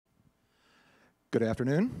Good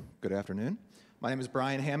afternoon. Good afternoon. My name is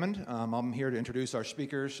Brian Hammond. I'm here to introduce our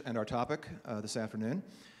speakers and our topic this afternoon.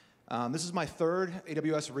 This is my third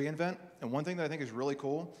AWS reInvent, and one thing that I think is really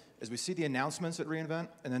cool is we see the announcements at reInvent,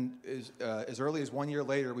 and then as early as 1 year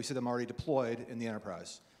later, we see them already deployed in the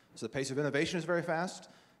enterprise. So the pace of innovation is very fast,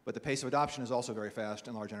 but the pace of adoption is also very fast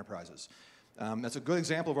in large enterprises. That's a good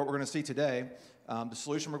example of what we're going to see today. The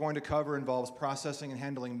solution we're going to cover involves processing and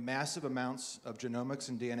handling massive amounts of genomics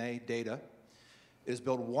and DNA data. It is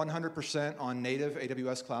built 100% on native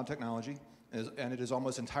AWS cloud technology, and it is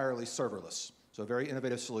almost entirely serverless, so a very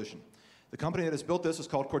innovative solution. The company that has built this is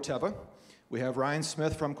called Corteva. We have Ryan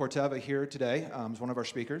Smith from Corteva here today as one of our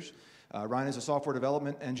speakers. Ryan is a software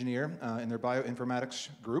development engineer in their bioinformatics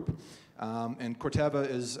group, and Corteva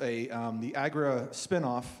is the Agra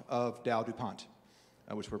spinoff of DowDuPont,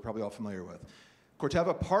 which we're probably all familiar with.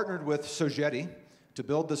 Corteva partnered with Sogeti to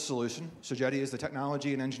build this solution. Sogeti is the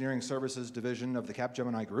Technology and Engineering Services division of the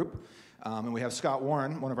Capgemini Group. And we have Scott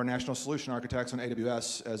Warren, one of our national solution architects on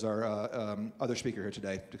AWS, as our other speaker here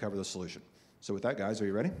today to cover the solution. So with that, guys, are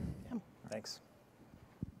you ready? Yeah, thanks.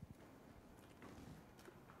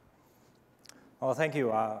 Well, thank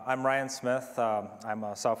you. I'm Ryan Smith. I'm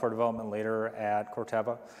a software development leader at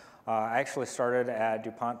Corteva. I actually started at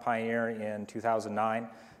DuPont Pioneer in 2009,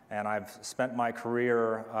 and I've spent my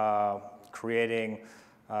career creating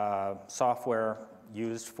software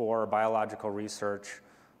used for biological research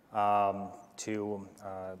to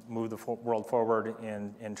move the world forward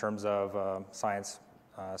in terms of science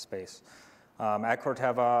space. At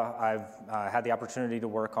Corteva, I've had the opportunity to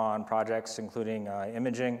work on projects including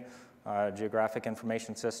imaging, geographic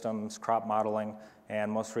information systems, crop modeling, and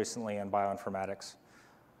most recently in bioinformatics.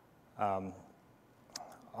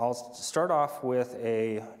 I'll start off with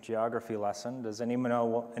a geography lesson. Does anyone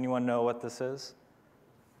know what this is?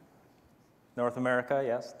 North America,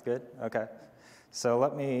 yes, good, okay. So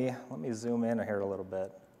let me zoom in here a little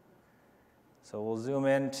bit. So we'll zoom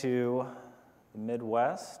into the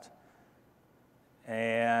Midwest.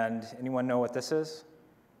 And anyone know what this is?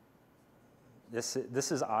 This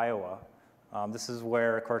is Iowa. This is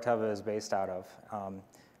where Corteva is based out of.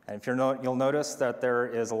 And if you'll notice that there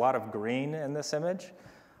is a lot of green in this image.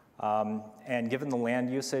 And given the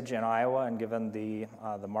land usage in Iowa and given the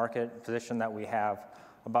market position that we have,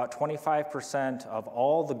 about 25% of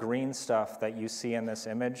all the green stuff that you see in this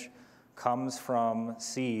image comes from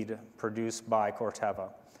seed produced by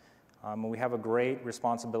Corteva. We have a great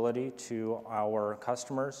responsibility to our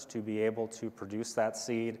customers to be able to produce that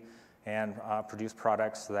seed and produce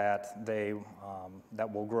products that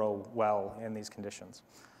that will grow well in these conditions.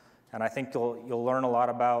 And I think you'll learn a lot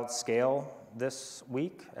about scale this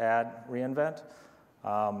week at reInvent,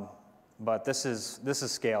 but this is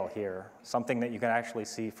scale here, something that you can actually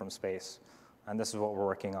see from space, and this is what we're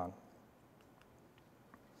working on.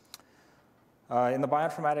 In the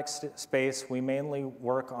bioinformatics space, we mainly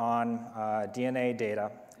work on DNA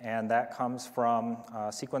data, and that comes from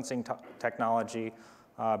sequencing technology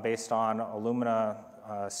based on Illumina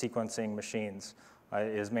sequencing machines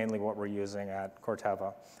is mainly what we're using at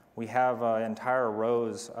Corteva. We have entire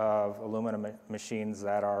rows of Illumina machines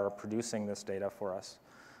that are producing this data for us.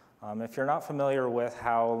 If you're not familiar with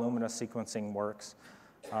how Illumina sequencing works,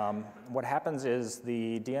 what happens is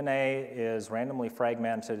the DNA is randomly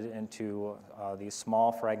fragmented into these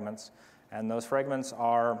small fragments, and those fragments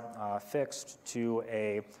are fixed to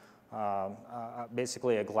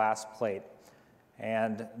basically a glass plate.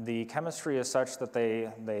 And the chemistry is such that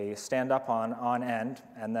they stand up on end,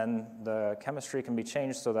 and then the chemistry can be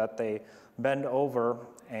changed so that they bend over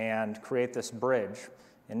and create this bridge.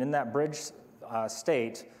 And in that bridge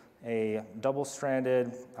state, a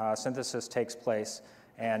double-stranded synthesis takes place,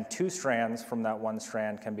 and two strands from that one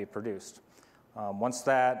strand can be produced. Once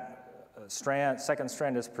that second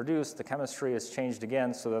strand is produced, the chemistry is changed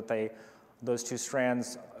again so that those two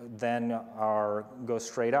strands then go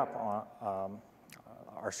straight up.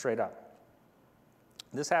 Are straight up.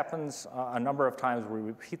 This happens a number of times. We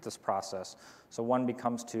repeat this process. So 1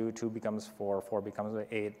 becomes 2, 2 becomes 4, 4 becomes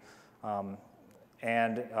 8.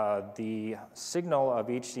 And the signal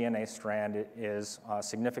of each DNA strand is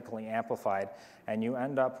significantly amplified, and you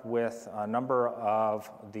end up with a number of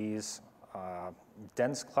these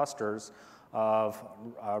dense clusters of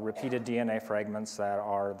repeated DNA fragments that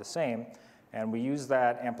are the same. And we use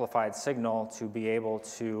that amplified signal to be able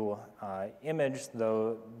to image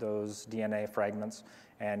those DNA fragments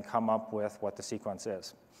and come up with what the sequence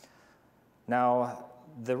is. Now,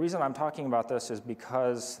 the reason I'm talking about this is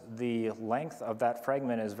because the length of that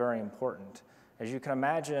fragment is very important. As you can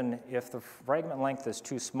imagine, if the fragment length is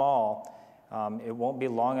too small, it won't be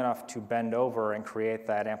long enough to bend over and create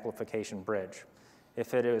that amplification bridge.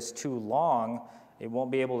 If it is too long, it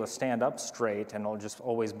won't be able to stand up straight and it'll just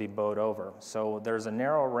always be bowed over. So there's a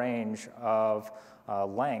narrow range of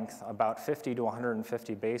length, about 50 to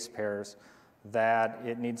 150 base pairs, that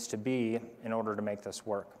it needs to be in order to make this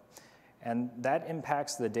work. And that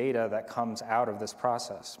impacts the data that comes out of this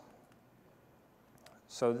process.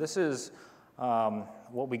 So this is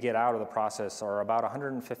what we get out of the process, are about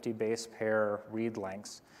 150 base pair read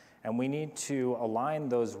lengths. And we need to align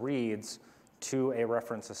those reads to a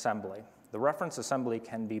reference assembly. The reference assembly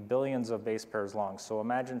can be billions of base pairs long. So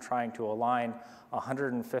imagine trying to align a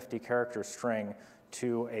 150 character string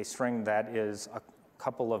to a string that is a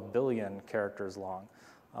couple of billion characters long.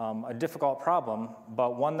 A difficult problem,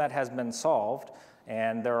 but one that has been solved,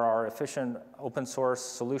 and there are efficient open source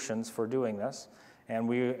solutions for doing this, and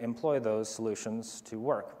we employ those solutions to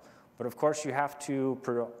work. But of course, you have to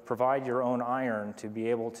provide your own iron to be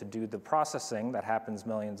able to do the processing that happens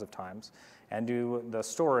millions of times and do the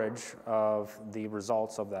storage of the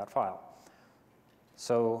results of that file.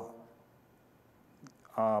 So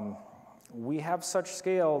we have such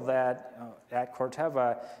scale that at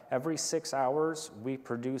Corteva, every 6 hours, we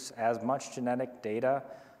produce as much genetic data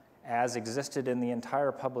as existed in the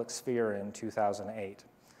entire public sphere in 2008.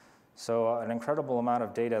 So an incredible amount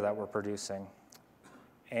of data that we're producing.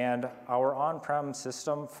 And our on-prem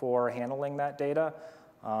system for handling that data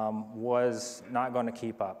was not going to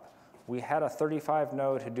keep up. We had a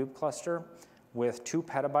 35-node Hadoop cluster with 2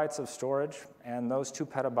 petabytes of storage, and those 2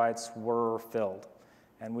 petabytes were filled.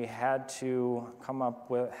 And we had to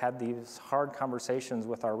had these hard conversations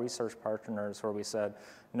with our research partners where we said,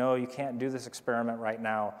 no, you can't do this experiment right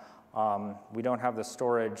now. We don't have the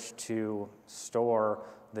storage to store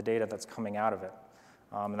the data that's coming out of it.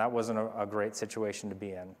 And that wasn't a great situation to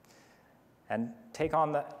be in. And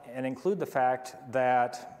include the fact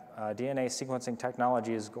that DNA sequencing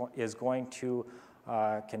technology is going to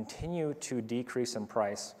continue to decrease in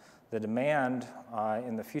price. The demand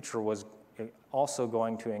in the future was also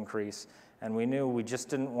going to increase, and we knew we just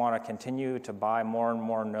didn't want to continue to buy more and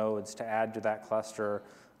more nodes to add to that cluster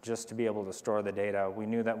just to be able to store the data. We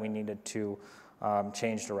knew that we needed to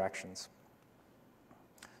change directions.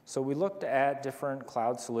 So we looked at different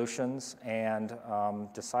cloud solutions and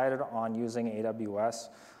decided on using AWS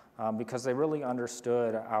because they really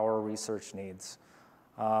understood our research needs.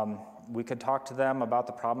 We could talk to them about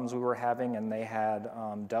the problems we were having, and they had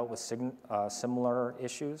dealt with similar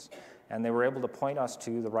issues, and they were able to point us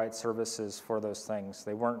to the right services for those things.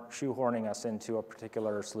 They weren't shoehorning us into a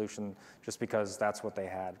particular solution just because that's what they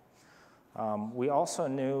had. We also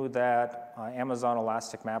knew that Amazon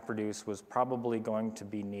Elastic MapReduce was probably going to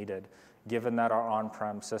be needed, given that our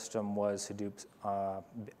on-prem system was a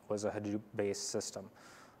Hadoop-based system.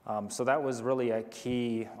 So that was really a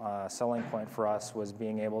key selling point for us, was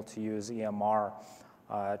being able to use EMR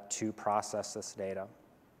to process this data.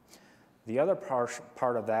 The other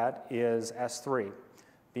part of that is S3,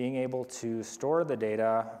 being able to store the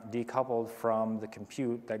data decoupled from the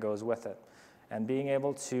compute that goes with it. And being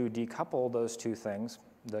able to decouple those two things,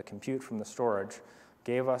 the compute from the storage,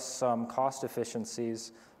 gave us some cost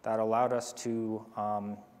efficiencies that allowed us to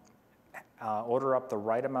order up the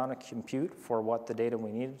right amount of compute for what the data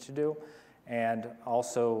we needed to do, and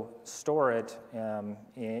also store it in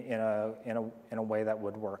a way that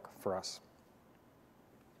would work for us.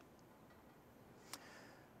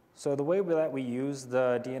 So the way that we use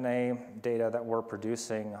the DNA data that we're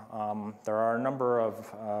producing, there are a number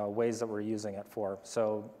of ways that we're using it for.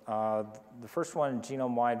 So the first one,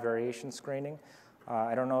 genome-wide variation screening.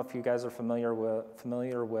 I don't know if you guys are familiar with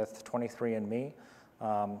 23andMe,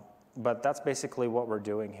 but that's basically what we're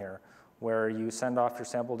doing here, where you send off your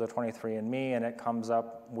sample to 23andMe and it comes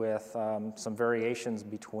up with some variations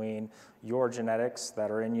between your genetics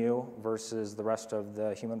that are in you versus the rest of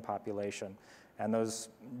the human population. And those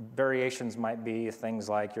variations might be things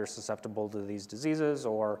like you're susceptible to these diseases,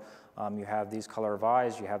 or you have these color of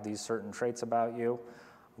eyes, you have these certain traits about you.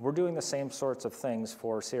 We're doing the same sorts of things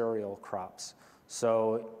for cereal crops.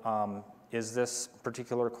 So is this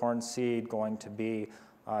particular corn seed going to be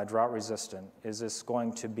drought resistant? Is this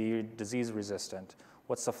going to be disease resistant?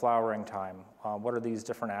 What's the flowering time? What are these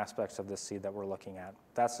different aspects of this seed that we're looking at?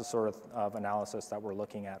 That's the sort of analysis that we're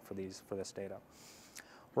looking at for this data.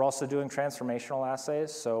 We're also doing transformational assays,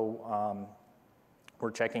 so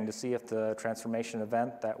we're checking to see if the transformation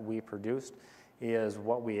event that we produced is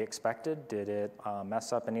what we expected. Did it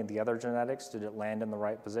mess up any of the other genetics? Did it land in the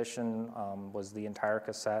right position? Was the entire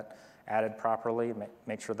cassette added properly?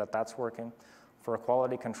 Make sure that that's working. For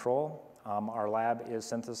quality control, our lab is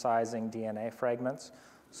synthesizing DNA fragments.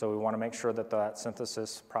 So we want to make sure that that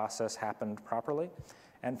synthesis process happened properly.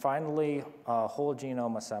 And finally, whole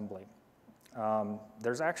genome assembly.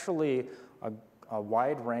 There's actually a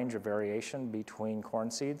wide range of variation between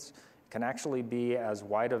corn seeds. It can actually be as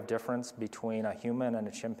wide of difference between a human and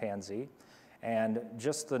a chimpanzee. And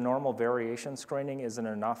just the normal variation screening isn't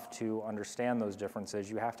enough to understand those differences.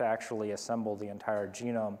 You have to actually assemble the entire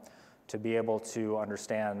genome to be able to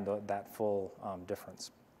understand that full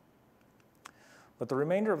difference. But the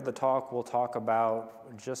remainder of the talk will talk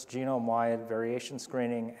about just genome-wide variation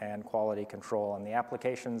screening and quality control and the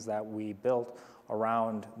applications that we built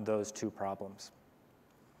around those two problems.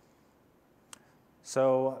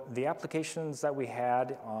 So the applications that we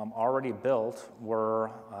had already built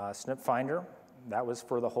were SNP Finder. That was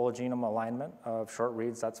for the whole genome alignment of short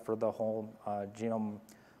reads. That's for the whole genome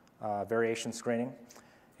variation screening.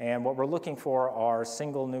 And what we're looking for are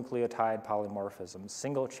single nucleotide polymorphisms,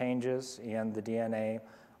 single changes in the DNA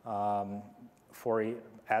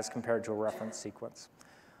as compared to a reference sequence.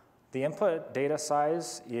 The input data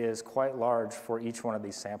size is quite large for each one of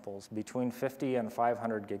these samples, between 50 and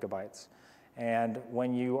 500 gigabytes. And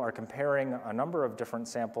when you are comparing a number of different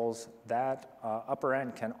samples, that upper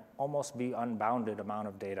end can almost be unbounded amount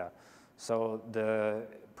of data. So the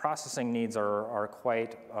processing needs are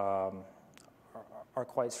quite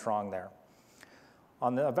strong there.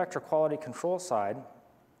 On the vector quality control side,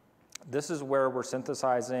 this is where we're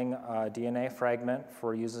synthesizing a DNA fragment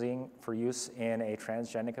for use in a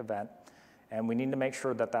transgenic event. And we need to make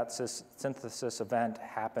sure that that synthesis event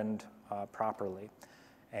happened properly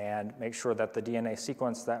and make sure that the DNA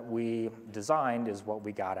sequence that we designed is what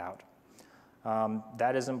we got out.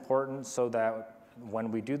 That is important so that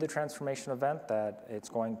when we do the transformation event, that it's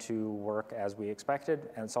going to work as we expected,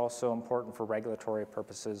 and it's also important for regulatory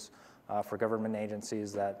purposes for government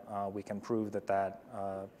agencies that we can prove that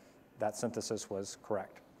that synthesis was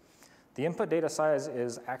correct. The input data size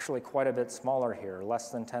is actually quite a bit smaller here,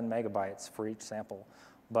 less than 10 megabytes for each sample,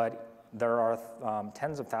 but there are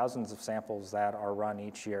tens of thousands of samples that are run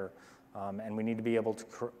each year, and we need to be able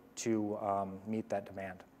to meet that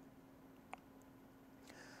demand.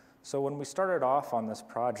 So when we started off on this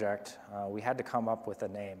project, we had to come up with a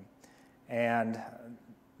name. And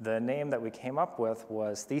the name that we came up with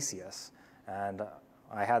was Theseus. And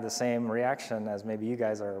I had the same reaction as maybe you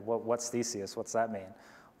guys are, what's Theseus? What's that mean?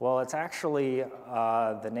 Well, it's actually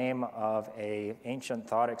the name of an ancient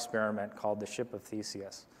thought experiment called the Ship of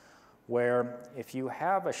Theseus, where if you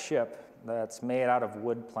have a ship that's made out of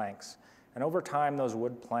wood planks, and over time those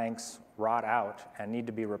wood planks rot out and need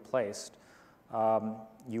to be replaced,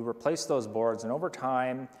 you replace those boards, and over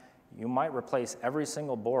time, you might replace every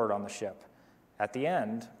single board on the ship. At the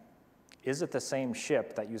end, is it the same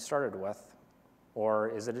ship that you started with, or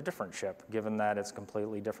is it a different ship, given that it's a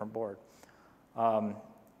completely different board?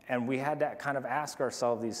 And we had to kind of ask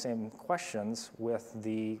ourselves these same questions with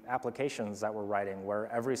the applications that we're writing,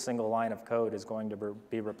 where every single line of code is going to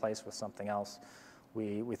be replaced with something else.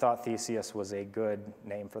 We thought Theseus was a good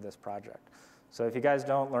name for this project. So if you guys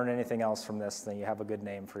don't learn anything else from this, then you have a good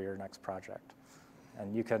name for your next project.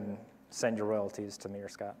 And you can send your royalties to me or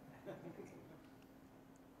Scott.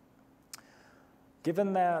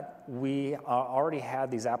 Given that we already had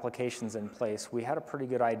these applications in place, we had a pretty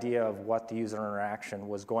good idea of what the user interaction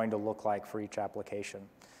was going to look like for each application.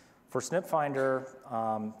 For SNP Finder,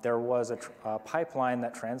 there was a pipeline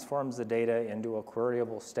that transforms the data into a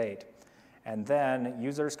queryable state. And then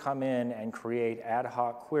users come in and create ad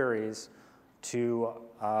hoc queries to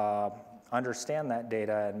understand that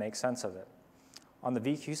data and make sense of it. On the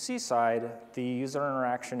VQC side, the user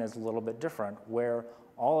interaction is a little bit different, where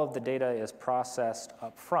all of the data is processed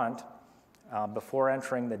up front before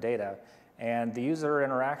entering the data. And the user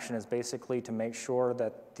interaction is basically to make sure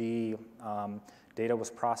that the data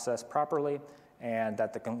was processed properly and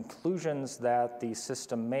that the conclusions that the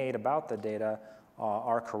system made about the data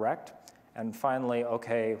are correct. And finally,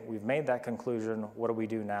 okay, we've made that conclusion. What do we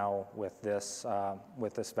do now with this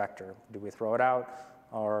vector? Do we throw it out,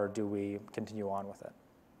 or do we continue on with it?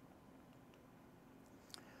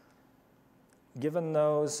 Given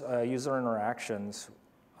those user interactions,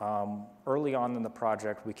 early on in the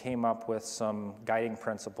project, we came up with some guiding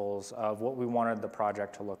principles of what we wanted the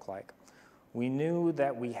project to look like. We knew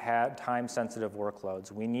that we had time-sensitive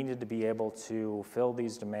workloads. We needed to be able to fill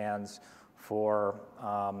these demands for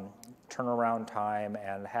turnaround time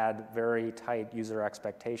and had very tight user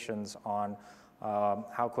expectations on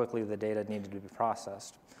how quickly the data needed to be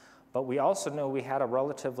processed. But we also knew we had a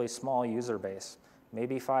relatively small user base,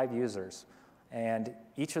 maybe 5 users. And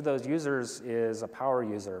each of those users is a power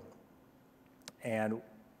user. And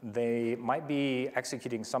they might be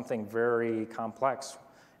executing something very complex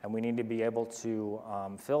and we need to be able to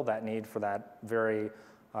fill that need for that very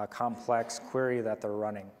complex query that they're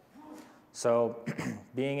running. So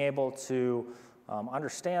being able to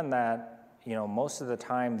understand that most of the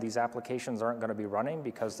time these applications aren't going to be running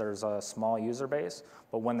because there's a small user base,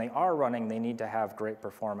 but when they are running, they need to have great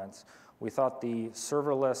performance. We thought the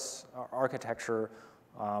serverless architecture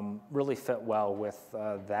really fit well with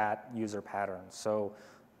that user pattern. So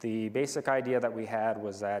the basic idea that we had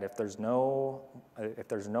was that if there's no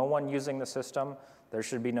one using the system, there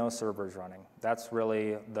should be no servers running. That's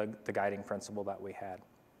really the guiding principle that we had.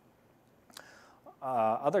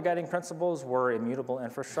 Other guiding principles were immutable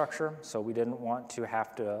infrastructure, so we didn't want to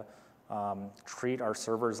have to treat our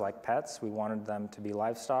servers like pets. We wanted them to be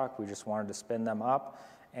livestock. We just wanted to spin them up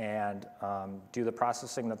and do the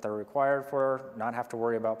processing that they're required for, not have to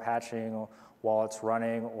worry about patching while it's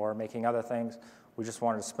running or making other things. We just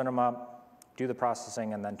wanted to spin them up, do the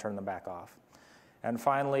processing, and then turn them back off. And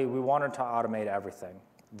finally, we wanted to automate everything.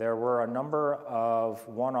 There were a number of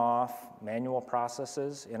one-off manual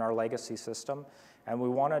processes in our legacy system, and we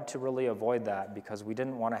wanted to really avoid that because we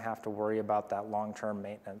didn't want to have to worry about that long-term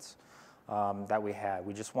maintenance that we had.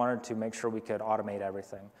 We just wanted to make sure we could automate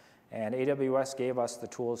everything. And AWS gave us the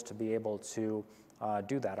tools to be able to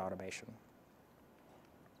do that automation.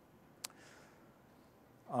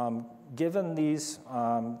 Given these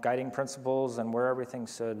guiding principles and where everything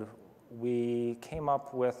stood, we came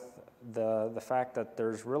up with the fact that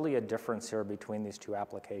there's really a difference here between these two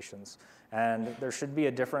applications. And there should be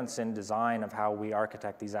a difference in design of how we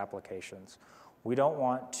architect these applications. We don't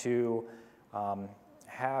want to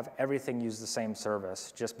have everything use the same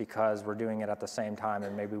service just because we're doing it at the same time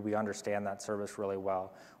and maybe we understand that service really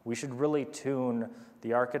well. We should really tune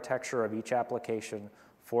the architecture of each application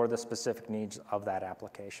for the specific needs of that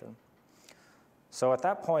application. So at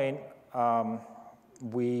that point,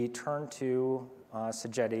 we turned to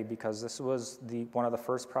Sageti because this was one of the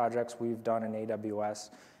first projects we've done in AWS,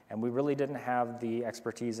 and we really didn't have the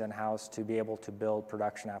expertise in-house to be able to build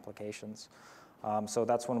production applications. So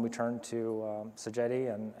that's when we turned to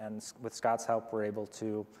Sageti, and with Scott's help, we're able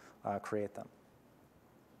to create them.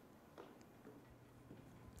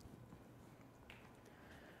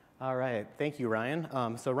 All right, thank you,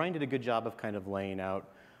 Ryan. So Ryan did a good job of kind of laying out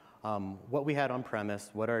what we had on premise,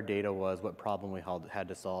 what our data was, what problem we had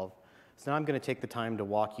to solve. So now I'm going to take the time to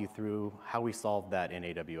walk you through how we solved that in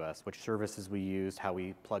AWS, which services we used, how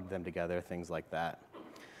we plugged them together, things like that.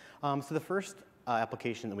 So the first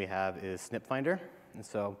application that we have is Snip Finder. And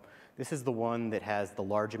so this is the one that has the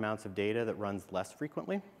large amounts of data that runs less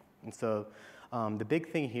frequently. And so the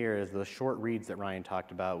big thing here is the short reads that Ryan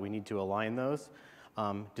talked about. We need to align those,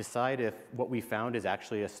 decide if what we found is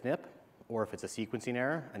actually a SNP or if it's a sequencing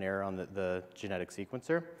error, an error on the genetic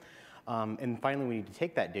sequencer. And finally, we need to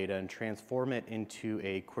take that data and transform it into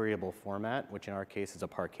a queryable format, which in our case is a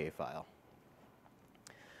Parquet file.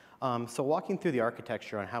 So walking through the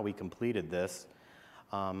architecture on how we completed this,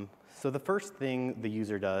 so the first thing the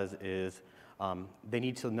user does is they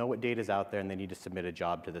need to know what data is out there and they need to submit a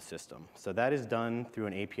job to the system. So that is done through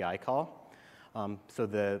an API call. So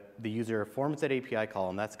the user forms that API call,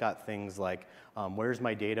 and that's got things like where's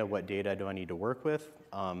my data, what data do I need to work with,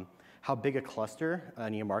 how big a cluster,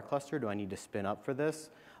 an EMR cluster, do I need to spin up for this,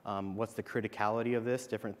 what's the criticality of this,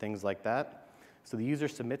 different things like that. So the user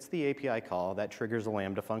submits the API call, that triggers a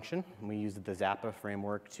Lambda function, and we use the Zappa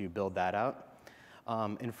framework to build that out.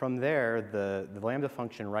 And from there, the Lambda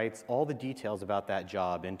function writes all the details about that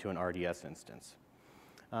job into an RDS instance.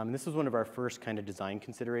 This was one of our first kind of design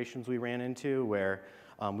considerations we ran into, where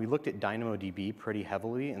we looked at DynamoDB pretty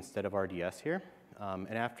heavily instead of RDS here.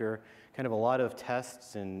 And after kind of a lot of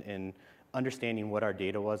tests and understanding what our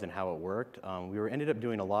data was and how it worked, we ended up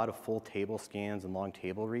doing a lot of full table scans and long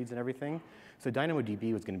table reads and everything. So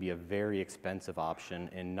DynamoDB was going to be a very expensive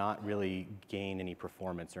option and not really gain any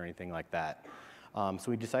performance or anything like that. So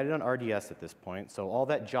we decided on RDS at this point. So all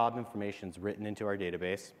that job information is written into our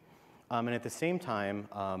database. And at the same time,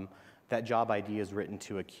 that job ID is written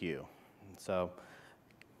to a queue. So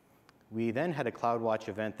we then had a CloudWatch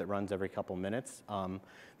event that runs every couple minutes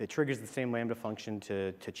that triggers the same Lambda function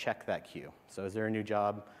to check that queue. So is there a new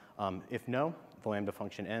job? If no, the Lambda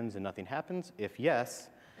function ends and nothing happens. If yes,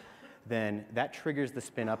 then that triggers the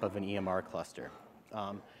spin up of an EMR cluster.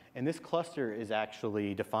 And this cluster is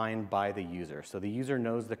actually defined by the user. So the user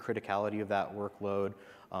knows the criticality of that workload,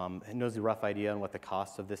 and knows the rough idea on what the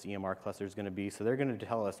cost of this EMR cluster is going to be. So they're going to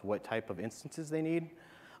tell us what type of instances they need,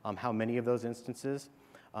 how many of those instances,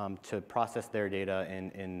 to process their data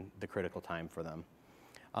in the critical time for them.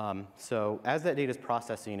 So as that data is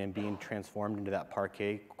processing and being transformed into that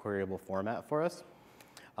Parquet queryable format for us,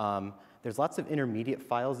 there's lots of intermediate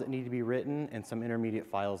files that need to be written and some intermediate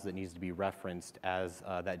files that needs to be referenced as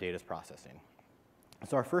that data is processing.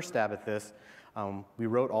 So our first stab at this, we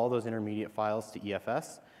wrote all those intermediate files to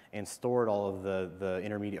EFS and stored all of the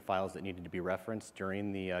intermediate files that needed to be referenced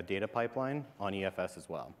during the data pipeline on EFS as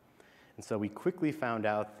well. And so we quickly found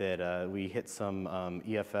out that we hit some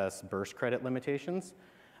EFS burst credit limitations,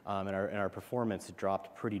 and our performance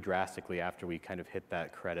dropped pretty drastically after we kind of hit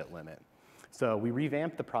that credit limit. So we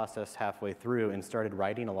revamped the process halfway through and started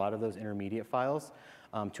writing a lot of those intermediate files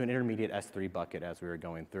to an intermediate S3 bucket as we were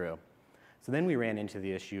going through. So then we ran into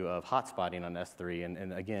the issue of hotspotting on S3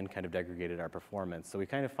 and again kind of degraded our performance. So we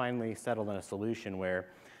kind of finally settled on a solution where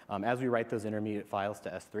as we write those intermediate files to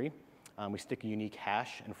S3, we stick a unique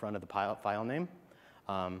hash in front of the file name.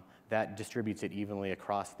 That distributes it evenly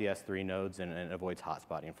across the S3 nodes and avoids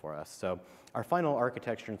hotspotting for us. So our final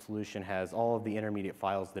architecture and solution has all of the intermediate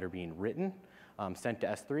files that are being written sent to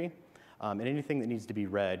S3, and anything that needs to be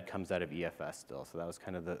read comes out of EFS still. So that was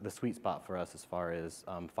kind of the sweet spot for us as far as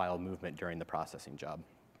file movement during the processing job.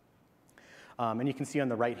 And you can see on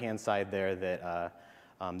the right-hand side there that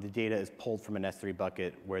the data is pulled from an S3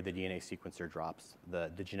 bucket where the DNA sequencer drops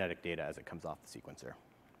the genetic data as it comes off the sequencer.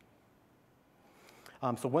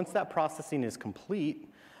 So once that processing is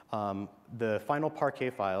complete, the final Parquet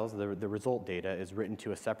files, the result data, is written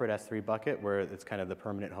to a separate S3 bucket where it's kind of the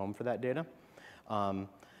permanent home for that data.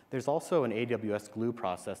 There's also an AWS glue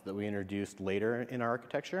process that we introduced later in our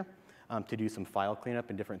architecture to do some file cleanup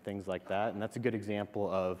and different things like that. And that's a good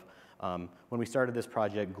example of when we started this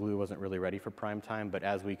project, glue wasn't really ready for prime time, but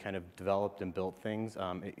as we kind of developed and built things,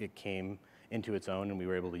 it came into its own and we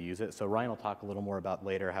were able to use it. So Ryan will talk a little more about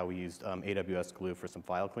later how we used AWS glue for some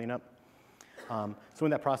file cleanup. So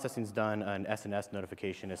when that processing is done, an SNS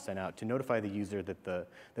notification is sent out to notify the user that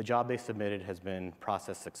the job they submitted has been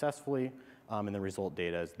processed successfully, and the result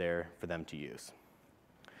data is there for them to use.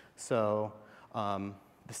 So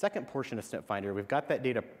the second portion of SNP Finder, we've got that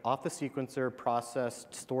data off the sequencer,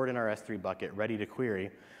 processed, stored in our S3 bucket, ready to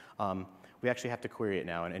query. We actually have to query it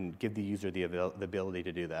now and give the user the ability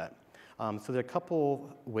to do that. So there are a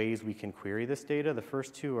couple ways we can query this data. The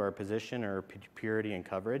first two are position or purity and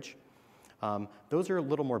coverage. Those are a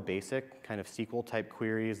little more basic, kind of SQL type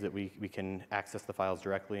queries that we can access the files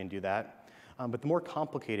directly and do that. But the more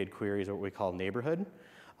complicated queries are what we call neighborhood.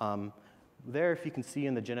 There, if you can see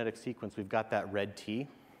in the genetic sequence, we've got that red T.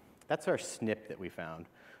 That's our SNP that we found.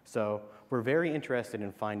 So we're very interested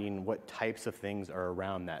in finding what types of things are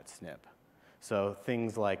around that SNP. So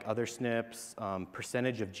things like other SNPs,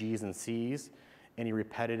 percentage of Gs and Cs, any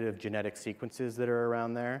repetitive genetic sequences that are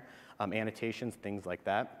around there, annotations, things like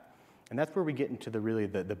that. And that's where we get into the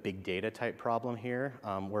big data type problem here,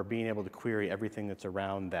 where being able to query everything that's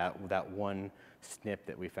around that one SNP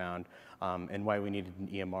that we found, and why we needed an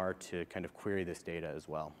EMR to kind of query this data as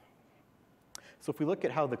well. So if we look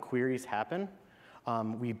at how the queries happen,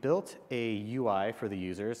 we built a UI for the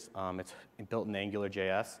users. It's built in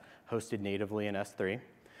AngularJS, hosted natively in S3.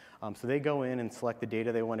 So they go in and select the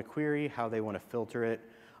data they want to query, how they want to filter it,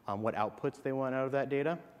 what outputs they want out of that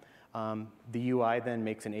data. The UI then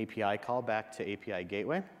makes an API call back to API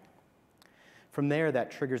Gateway. From there, that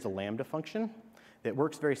triggers a Lambda function that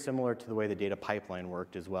works very similar to the way the data pipeline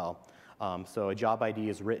worked as well. So a job ID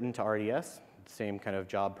is written to RDS, same kind of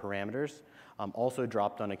job parameters, also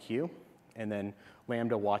dropped on a queue. And then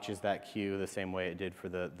Lambda watches that queue the same way it did for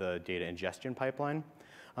the data ingestion pipeline.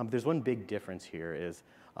 There's one big difference here is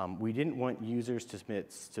we didn't want users to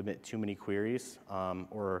submit too many queries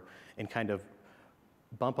and kind of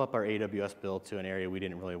bump up our AWS build to an area we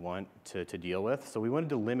didn't really want to deal with. So we wanted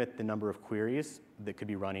to limit the number of queries that could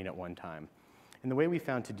be running at one time. And the way we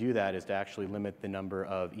found to do that is to actually limit the number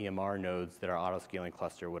of EMR nodes that our auto-scaling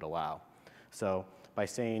cluster would allow. So by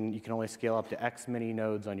saying you can only scale up to X many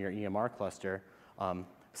nodes on your EMR cluster,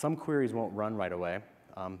 some queries won't run right away.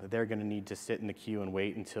 They're going to need to sit in the queue and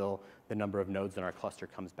wait until the number of nodes in our cluster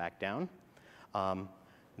comes back down.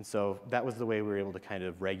 And so that was the way we were able to kind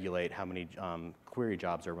of regulate how many query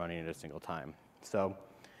jobs are running at a single time. So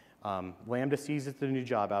Lambda sees it's a new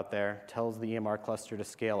job out there, tells the EMR cluster to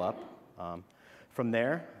scale up. From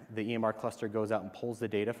there, the EMR cluster goes out and pulls the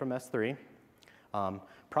data from S3,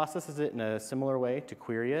 processes it in a similar way to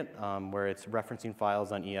query it, where it's referencing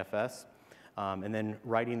files on EFS, and then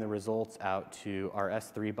writing the results out to our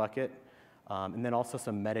S3 bucket, and then also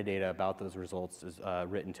some metadata about those results is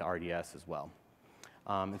written to RDS as well.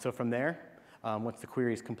 And so from there, once the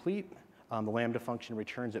query is complete, the Lambda function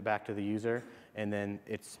returns it back to the user, and then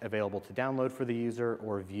it's available to download for the user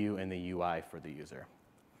or view in the UI for the user.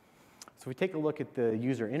 So if we take a look at the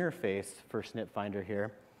user interface for SNP Finder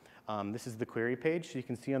here, This is the query page. So you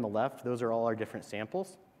can see on the left, those are all our different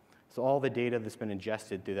samples. So all the data that's been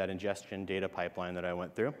ingested through that ingestion data pipeline that I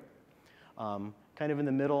went through. Kind of in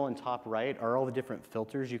the middle and top right are all the different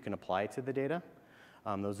filters you can apply to the data.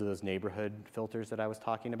 Those are those neighborhood filters that I was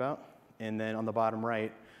talking about. And then on the bottom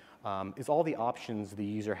right is all the options the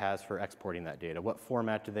user has for exporting that data. What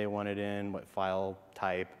format do they want it in, what file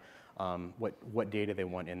type, what data they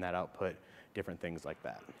want in that output, different things like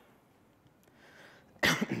that.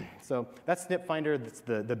 So that's SNP Finder. That's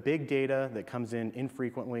the big data that comes in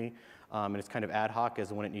infrequently, and it's kind of ad hoc as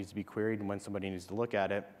to when it needs to be queried and when somebody needs to look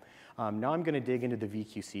at it. Now I'm going to dig into the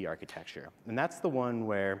VQC architecture. And that's the one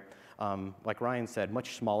where, like Ryan said,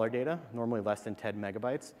 much smaller data, normally less than 10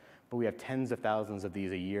 megabytes, but we have tens of thousands of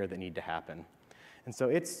these a year that need to happen. And so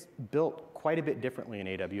it's built quite a bit differently in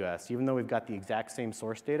AWS. Even though we've got the exact same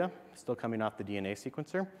source data, still coming off the DNA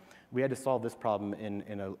sequencer, we had to solve this problem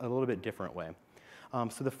in a little bit different way.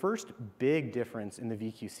 So the first big difference in the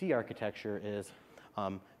VQC architecture is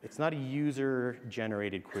it's not a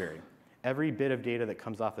user-generated query. Every bit of data that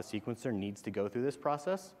comes off the sequencer needs to go through this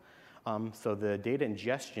process. So the data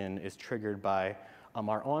ingestion is triggered by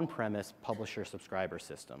our on-premise publisher-subscriber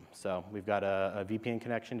system. So we've got a VPN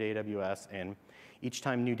connection to AWS, and each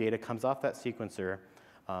time new data comes off that sequencer,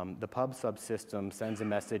 the pub subsystem sends a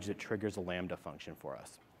message that triggers a Lambda function for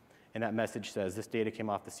us. And that message says, this data came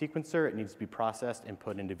off the sequencer, it needs to be processed and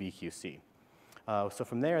put into VQC. So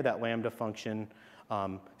from there, that Lambda function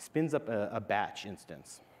spins up a batch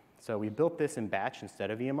instance. So we built this in batch instead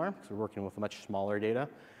of EMR, because we're working with much smaller data.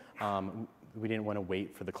 We didn't want to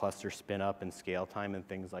wait for the cluster spin up and scale time and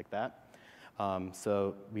things like that.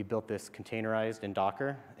 So we built this containerized in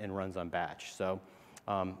Docker and runs on batch. So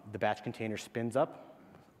the batch container spins up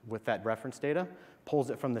with that reference data, pulls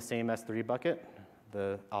it from the same S3 bucket,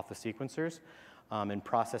 off the sequencers, and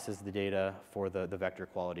processes the data for the vector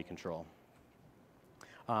quality control.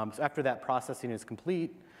 So after that processing is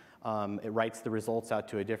complete, it writes the results out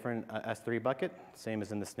to a different S3 bucket, same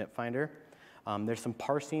as in the SNP Finder. There's some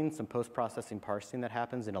parsing, some post-processing parsing that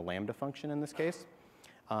happens in a Lambda function in this case.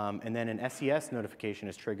 And then an SES notification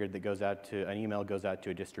is triggered that goes out to, an email goes out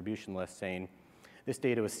to a distribution list saying, this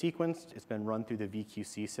data was sequenced, it's been run through the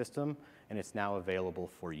VQC system, and it's now available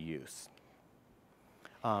for use.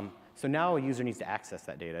 So now a user needs to access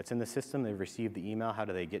that data. It's in the system, they've received the email, how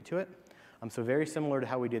do they get to it? So very similar to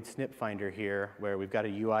how we did SNP Finder here, where we've got a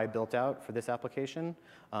UI built out for this application,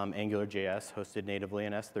 AngularJS hosted natively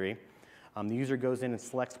in S3. The user goes in and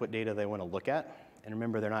selects what data they want to look at. And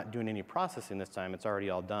remember, they're not doing any processing this time, it's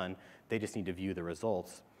already all done. They just need to view the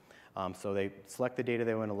results. So they select the data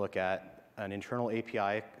they want to look at. An internal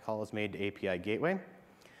API call is made to API Gateway.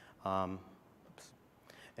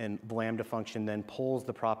 And the Lambda function then pulls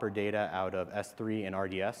the proper data out of S3 and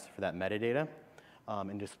RDS for that metadata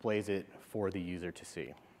and displays it for the user to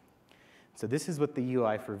see. So this is what the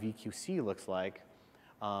UI for VQC looks like,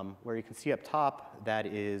 where you can see up top that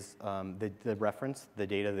is the reference, the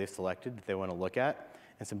data they selected that they want to look at,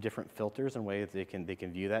 and some different filters and ways they can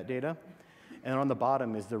view that data. And on the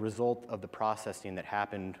bottom is the result of the processing that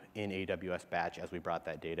happened in AWS Batch as we brought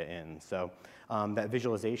that data in. So that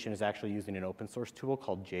visualization is actually using an open source tool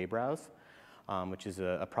called JBrowse, which is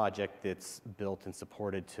a project that's built and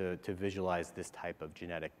supported to visualize this type of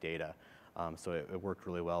genetic data. So it worked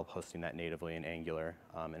really well hosting that natively in Angular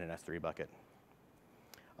in an S3 bucket.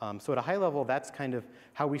 So at a high level, that's kind of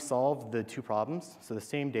how we solved the two problems. So the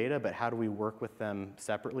same data, but how do we work with them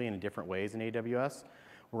separately in different ways in AWS?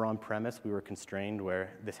 We're on premise, we were constrained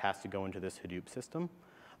where this has to go into this Hadoop system.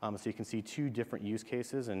 So you can see two different use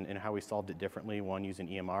cases and how we solved it differently, one using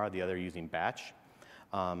EMR, the other using batch.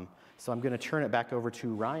 So I'm going to turn it back over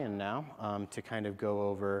to Ryan now to kind of go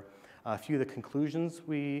over a few of the conclusions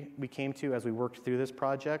we came to as we worked through this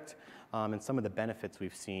project and some of the benefits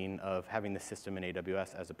we've seen of having the system in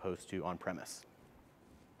AWS as opposed to on-premise.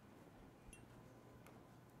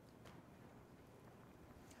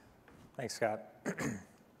 Thanks, Scott.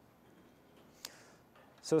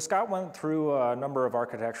 So Scott went through a number of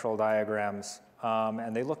architectural diagrams,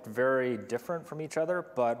 and they looked very different from each other,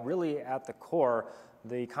 but really at the core,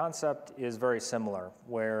 the concept is very similar,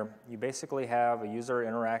 where you basically have a user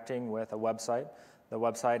interacting with a website. The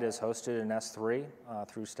website is hosted in S3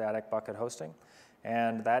 through static bucket hosting,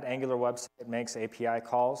 and that Angular website makes API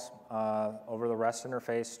calls over the REST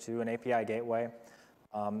interface to an API gateway.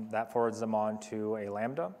 That forwards them on to a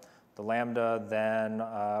Lambda. The Lambda then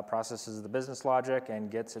processes the business logic and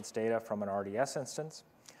gets its data from an RDS instance.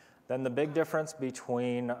 Then the big difference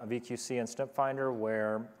between VQC and SNP Finder,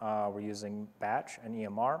 where we're using batch and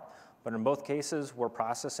EMR, but in both cases, we're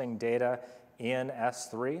processing data in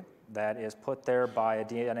S3. that is put there by a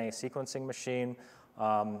DNA sequencing machine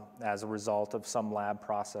as a result of some lab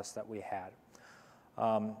process that we had.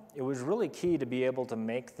 It was really key to be able to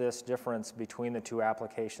make this difference between the two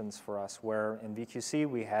applications for us, where in VQC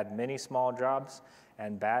we had many small jobs,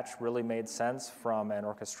 and batch really made sense from an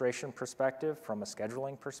orchestration perspective, from a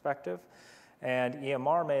scheduling perspective. And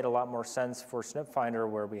EMR made a lot more sense for SNP Finder,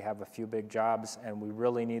 where we have a few big jobs, and we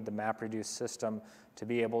really need the MapReduce system to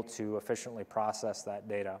be able to efficiently process that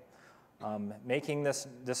data. Making this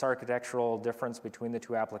architectural difference between the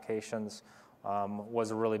two applications was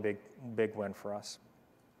a really big win for us.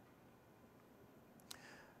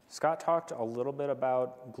 Scott talked a little bit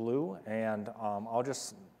about Glue, and I'll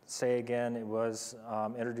just say again, it was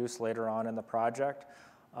introduced later on in the project.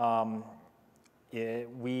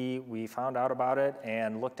 We found out about it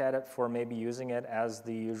and looked at it for maybe using it as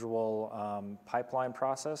the usual pipeline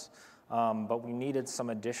process, but we needed some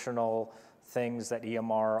additional things that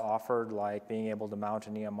EMR offered, like being able to mount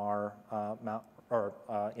an EMR mount or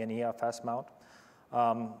an EFS mount.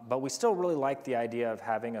 But we still really liked the idea of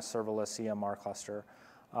having a serverless EMR cluster.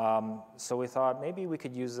 So we thought maybe we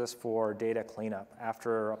could use this for data cleanup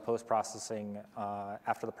after post-processing,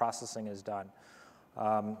 after the processing is done.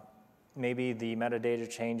 Maybe the metadata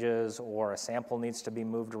changes, or a sample needs to be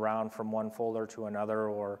moved around from one folder to another,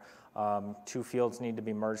 or two fields need to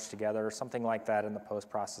be merged together, something like that in the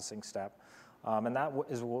post-processing step. And that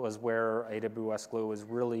was where AWS Glue was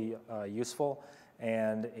really useful,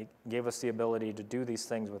 and it gave us the ability to do these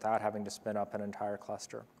things without having to spin up an entire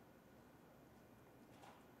cluster.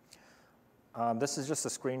 This is just a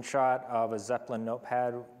screenshot of a Zeppelin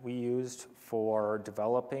notepad we used for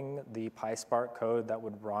developing the PySpark code that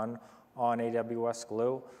would run on AWS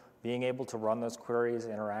Glue. Being able to run those queries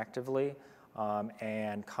interactively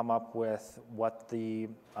and come up with what the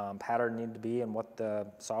pattern needed to be and what the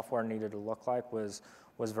software needed to look like was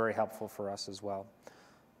very helpful for us as well.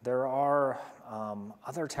 There are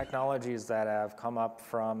other technologies that have come up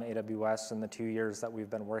from AWS in the 2 years that we've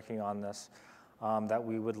been working on this that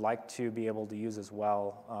we would like to be able to use as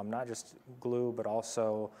well. Not just Glue, but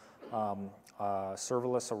also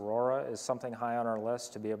serverless Aurora is something high on our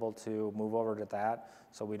list to be able to move over to that,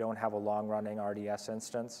 so we don't have a long-running RDS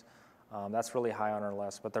instance. That's really high on our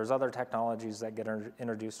list, but there's other technologies that get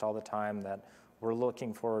introduced all the time that we're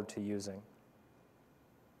looking forward to using.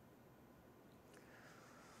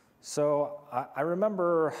 So I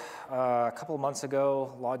remember a couple of months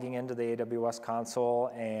ago logging into the AWS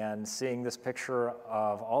console and seeing this picture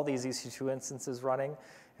of all these EC2 instances running,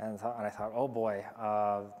 and I thought, oh boy,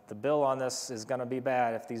 the bill on this is going to be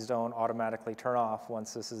bad if these don't automatically turn off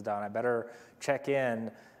once this is done. I better check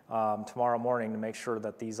in tomorrow morning to make sure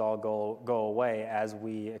that these all go away as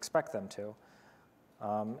we expect them to.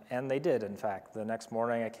 And they did, in fact. The next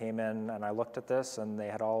morning I came in and I looked at this, and they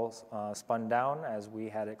had all spun down as we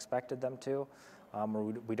had expected them to.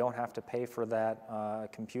 We don't have to pay for that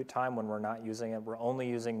compute time when we're not using it. We're only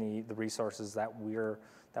using the resources that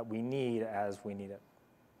we need as we need it.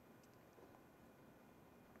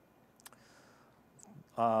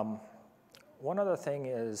 One other thing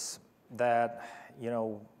is that,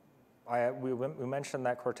 we mentioned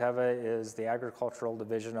that Corteva is the agricultural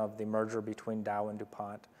division of the merger between Dow and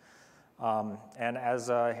DuPont. And as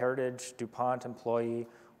a Heritage DuPont employee,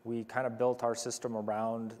 we kind of built our system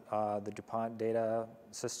around the DuPont data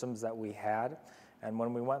systems that we had. And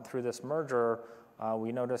when we went through this merger,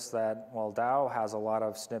 we noticed that, well, Dow has a lot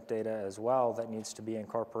of SNP data as well that needs to be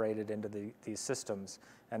incorporated into these systems.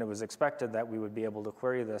 And it was expected that we would be able to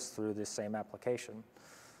query this through the same application.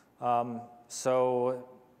 So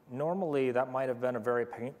normally that might have been a very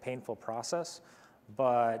painful process,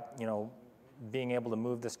 but being able to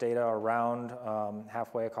move this data around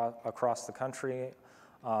halfway across the country,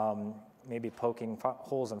 maybe poking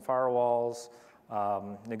holes in firewalls,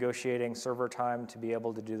 negotiating server time to be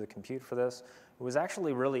able to do the compute for this, it was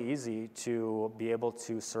actually really easy to be able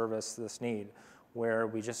to service this need, where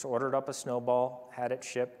we just ordered up a snowball, had it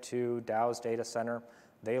shipped to Dow's data center.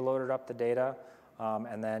 They loaded up the data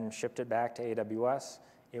and then shipped it back to AWS.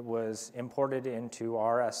 It was imported into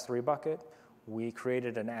our S3 bucket. We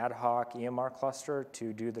created an ad hoc EMR cluster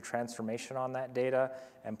to do the transformation on that data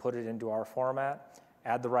and put it into our format,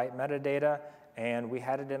 add the right metadata, and we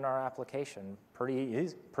had it in our application pretty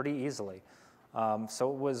easily. So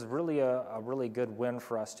it was really a really good win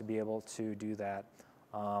for us to be able to do that.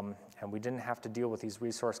 And we didn't have to deal with these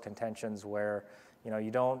resource contentions where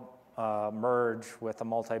you don't merge with a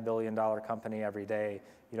multi-billion-dollar company every day.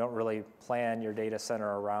 You don't really plan your data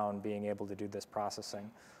center around being able to do this processing.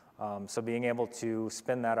 So being able to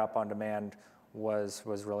spin that up on demand was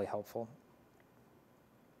really helpful.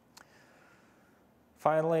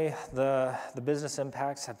 Finally, the business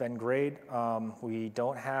impacts have been great. We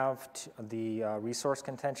don't have the resource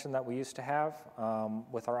contention that we used to have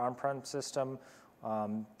with our on-prem system.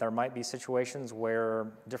 There might be situations where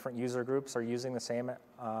different user groups are using the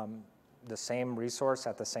same resource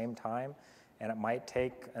at the same time, and it might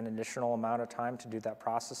take an additional amount of time to do that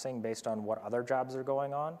processing based on what other jobs are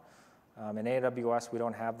going on. In AWS, we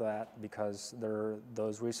don't have that because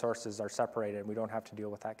those resources are separated. We don't have to deal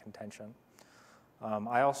with that contention.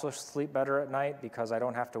 I also sleep better at night because I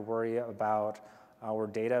don't have to worry about our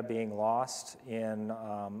data being lost in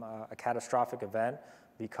a catastrophic event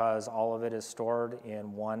because all of it is stored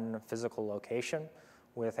in one physical location.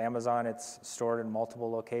 With Amazon, it's stored in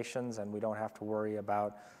multiple locations, and we don't have to worry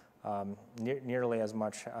about nearly as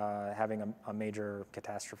much having a major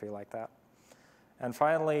catastrophe like that. And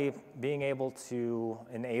finally, being able to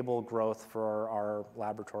enable growth for our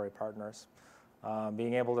laboratory partners.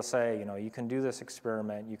 Being able to say, you can do this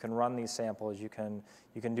experiment, you can run these samples, you can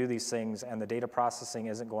do these things, and the data processing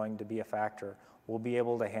isn't going to be a factor. We'll be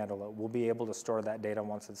able to handle it. We'll be able to store that data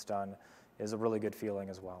once it's done is a really good feeling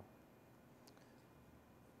as well.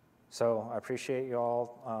 So I appreciate you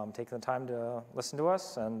all taking the time to listen to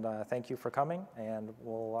us, and thank you for coming, and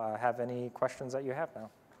we'll have any questions that you have now.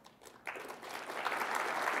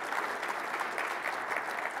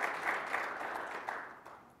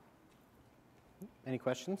 Any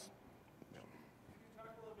questions? Can you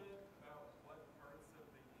talk a little bit about what parts of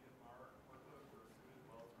the EMR workload were suited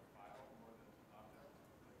well for file more than object?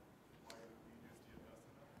 Like, why would we use DFS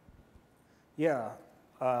in that? Yeah.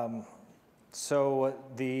 So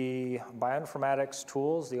the bioinformatics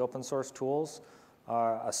tools, the open source tools,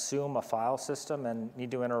 assume a file system and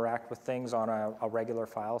need to interact with things on a regular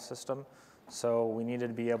file system. So we needed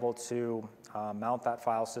to be able to mount that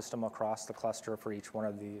file system across the cluster for each one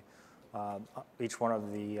of the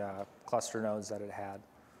cluster nodes that it had.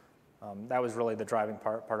 That was really the driving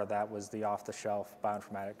part of that was the off-the-shelf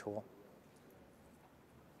bioinformatic tool.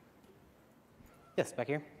 Yes, back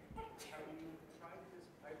here. Have you tried this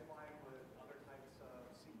pipeline with other types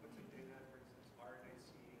of sequencing data, for instance,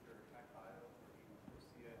 RNA-seq or PacBio, or do you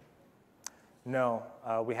foresee it? No,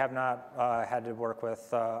 we have not had to work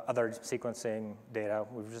with other sequencing data.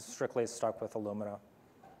 We've just strictly stuck with Illumina.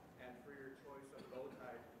 And for your choice of bow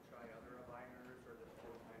tie, did you try other aligners, or does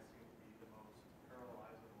bow tie seem to be the most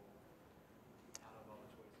parallelizable out of all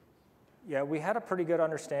the choices? Yeah, we had a pretty good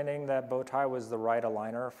understanding that bow tie was the right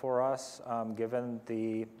aligner for us, given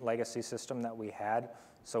the legacy system that we had,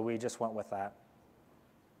 so we just went with that.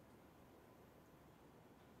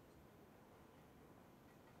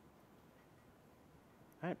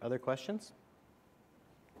 All right, other questions?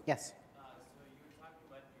 Yes. So you were talking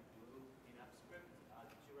about your glue in AppScript. Did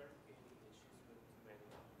you run into any issues with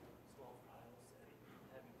too many small files and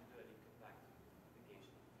having to do any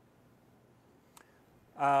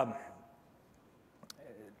compactification?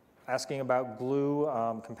 Asking about glue,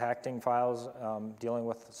 compacting files, dealing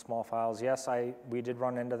with small files. Yes, we did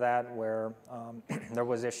run into that where there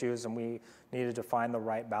was issues and we needed to find the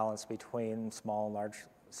right balance between small and large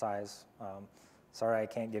size. Sorry, I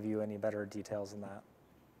can't give you any better details than that.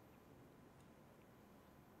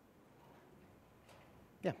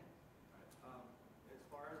 Yeah. As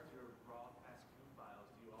far as your raw FASTQ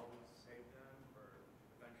files, do you always save them, or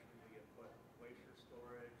eventually do you put glacier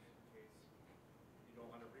storage in case you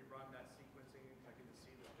don't want to rerun that sequencing? I can just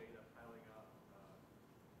see the data piling up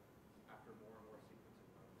after more and more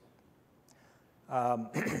sequencing runs.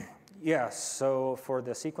 Yeah, so for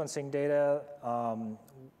the sequencing data,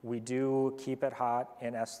 we do keep it hot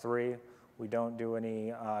in S3. We don't do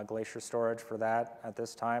any glacier storage for that at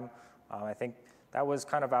this time. I think that was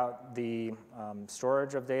kind of out, the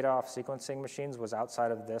storage of data off sequencing machines was outside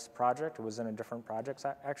of this project. It was in a different project,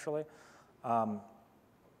 actually.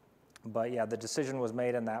 But yeah, the decision was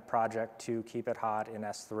made in that project to keep it hot in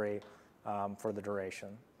S3 for the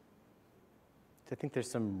duration. I think there's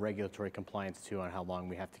some regulatory compliance too on how long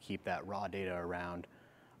we have to keep that raw data around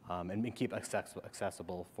and keep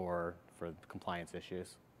accessible for compliance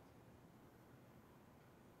issues.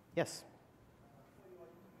 Yes.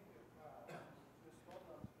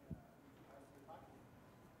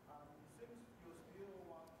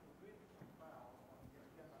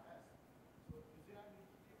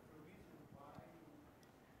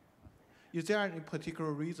 Is there any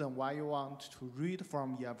particular reason why you want to read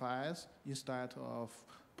from EFS instead of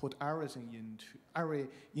put everything into every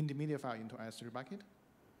intermediate file into S3 bucket?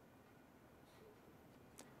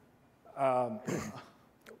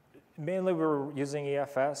 Mainly we're using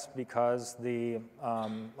EFS because the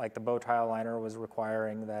like the bow tie aligner was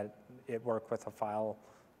requiring that it work with a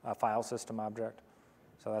file system object.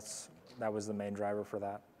 So that was the main driver for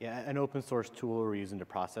that. Yeah, an open source tool we're using to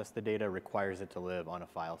process the data requires it to live on a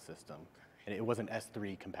file system. And it wasn't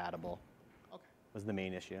S3 compatible. Okay. Was the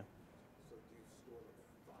main issue. So do you store like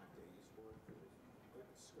 5 days for it? Like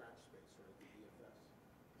it's scratch space, right? The EFS.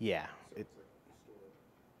 Yeah. So it's like you store,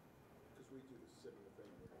 because we do the similar thing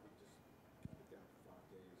where we just keep it down for 5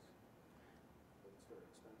 days, but it's very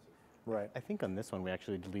expensive. Right. I think on this one we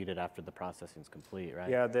actually delete it after the processing's complete, right?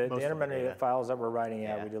 Yeah, the Most of intermediate data. files that we're writing,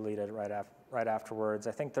 Yeah. we deleted right afterwards.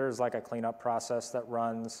 I think there's like a cleanup process that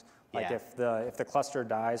runs. Like Yeah. if the cluster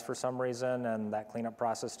dies for some reason and that cleanup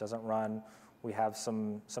process doesn't run, we have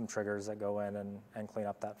some triggers that go in and clean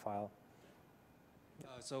up that file.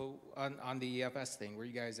 So on the EFS thing, were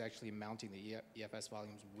you guys actually mounting the EFS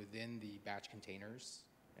volumes within the batch containers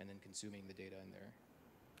and then consuming the data in there?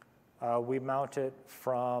 We mount it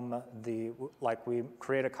from we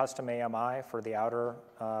create a custom AMI for the outer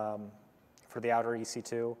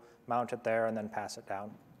EC2, mount it there, and then pass it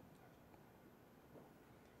down.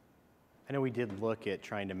 I know we did look at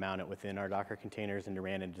trying to mount it within our Docker containers and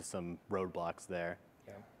ran into some roadblocks there.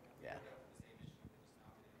 Yeah. Yeah.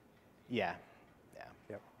 Yeah. Yeah.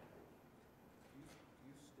 Yep. Do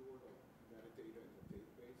you store the metadata in the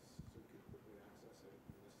database so you can quickly access it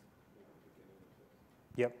in this maybe the beginning of this?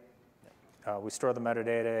 Yep. We store the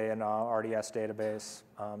metadata in our RDS database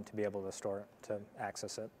to be able to store it, to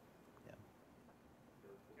access it.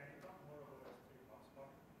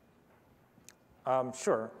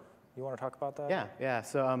 Sure. You want to talk about that? Yeah, yeah.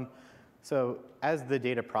 So as the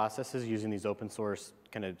data processes using these open source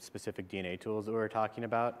kind of specific DNA tools that we were talking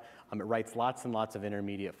about, it writes lots and lots of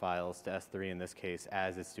intermediate files to S3 in this case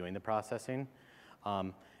as it's doing the processing.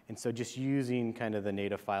 And so just using kind of the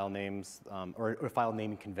native file names or file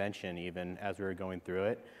naming convention even as we were going through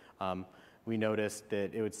it, we noticed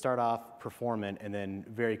that it would start off performant and then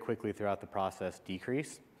very quickly throughout the process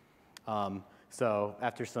decrease. So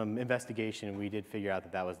after some investigation, we did figure out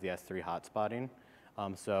that that was the S3 hotspotting.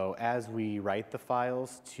 So as we write the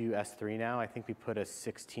files to S3 now, I think we put a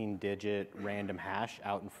 16-digit random hash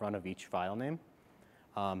out in front of each file name.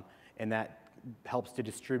 And that helps to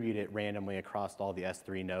distribute it randomly across all the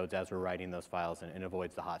S3 nodes as we're writing those files and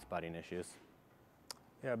avoids the hotspotting issues.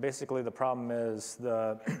 Yeah, basically the problem is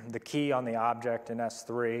the key on the object in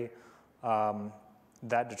S3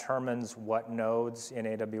 that determines what nodes in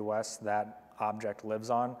AWS that object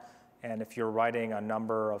lives on. And if you're writing a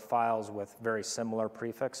number of files with very similar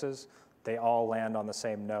prefixes, they all land on the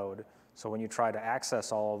same node. So when you try to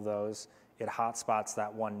access all of those, it hotspots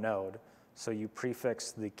that one node. So you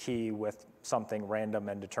prefix the key with something random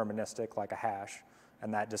and deterministic like a hash,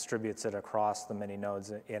 and that distributes it across the many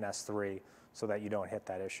nodes in S3 so that you don't hit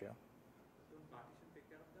that issue.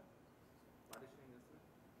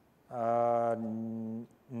 No,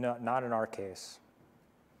 not in our case.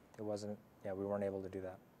 It wasn't, yeah, we weren't able to do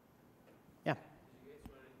that. Yeah. Did you guys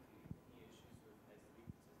run into any issues with S3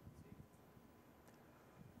 consistency?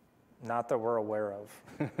 Not that we're aware of.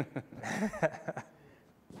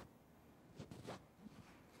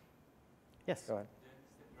 Yes. Go ahead. Then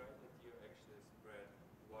is it right that you actually spread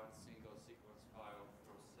one single sequence file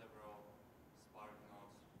through several Spark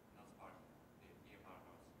nodes, not Spark, the EMR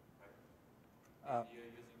nodes, right? And you're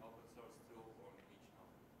using open source tool on each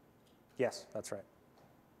node. Yes, that's right.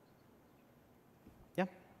 Yeah.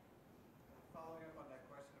 Following up on that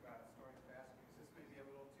question about storing fast queues, this may be a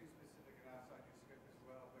little too specific and outside your scope as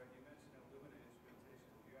well, but you mentioned Illumina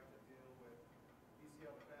instrumentation. Do you have to deal with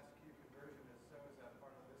BCL to fast queue conversion? If so, is that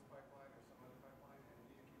part of this pipeline or some other pipeline? And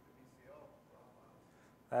do you keep the BCL raw files?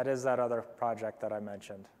 That is that other project that I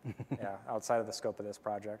mentioned. Yeah, outside of the scope of this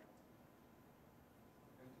project.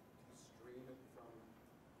 And do you stream it from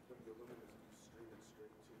the Illumina? Do you stream it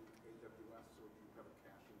straight to AWS, or do you have a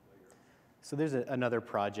caching layer? So there's another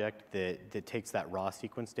project that takes that raw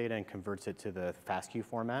sequence data and converts it to the FASTQ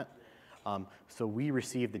format. So we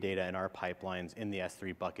receive the data in our pipelines in the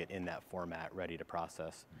S3 bucket in that format, ready to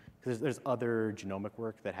process. Because there's other genomic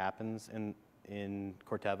work that happens in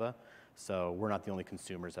Corteva, so we're not the only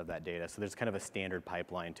consumers of that data. So there's kind of a standard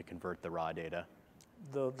pipeline to convert the raw data.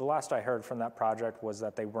 The last I heard from that project was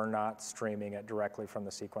that they were not streaming it directly from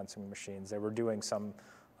the sequencing machines. They were doing some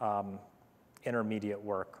intermediate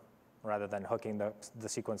work rather than hooking the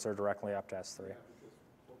sequencer directly up to S3. Yeah, because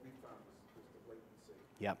what we found was the latency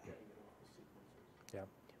Yep. getting it off the sequencers. Yeah.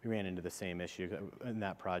 We ran into the same issue in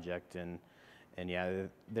that project, and yeah,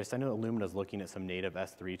 I know Illumina's looking at some native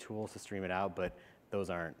S3 tools to stream it out, but those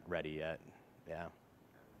aren't ready yet. Yeah.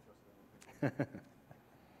 How do you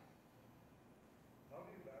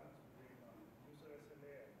balance between user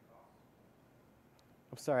SLA and cost?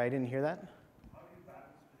 I'm sorry, I didn't hear that. How do you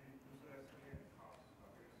balance between user SLA and cost?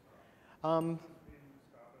 Yeah.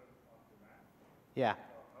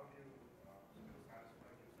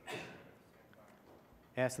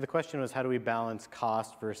 Yeah, so the question was, how do we balance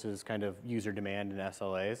cost versus kind of user demand and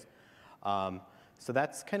SLAs? So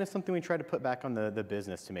that's kind of something we try to put back on the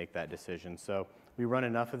business to make that decision. So we run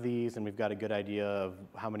enough of these, and we've got a good idea of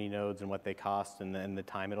how many nodes and what they cost and the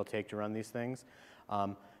time it'll take to run these things,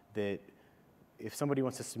 that if somebody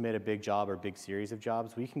wants to submit a big job or big series of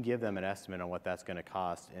jobs, we can give them an estimate on what that's going to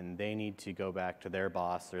cost, and they need to go back to their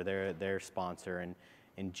boss or their sponsor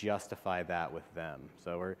and justify that with them.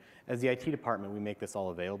 So as the IT department, we make this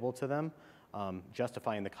all available to them.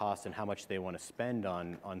 Justifying the cost and how much they want to spend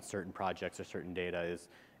on certain projects or certain data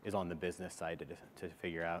is on the business side to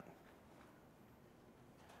figure out.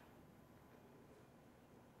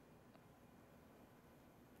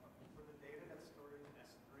 For the data that's stored in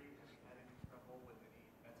S3, have you had any trouble with any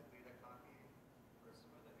metadata copy or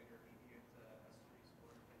some of the intermediate S3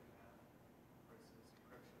 storage that you have? For instance,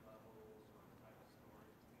 encryption levels or the type of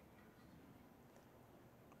storage being used?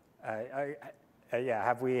 Yeah,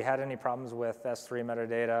 have we had any problems with S3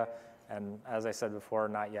 metadata? And as I said before,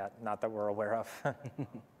 not yet, not that we're aware of.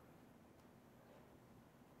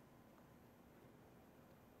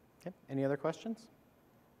 Okay, any other questions?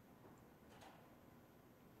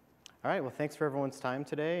 All right, well, thanks for everyone's time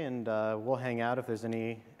today, and we'll hang out if there's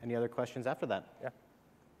any other questions after that. Yeah,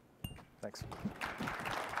 thanks.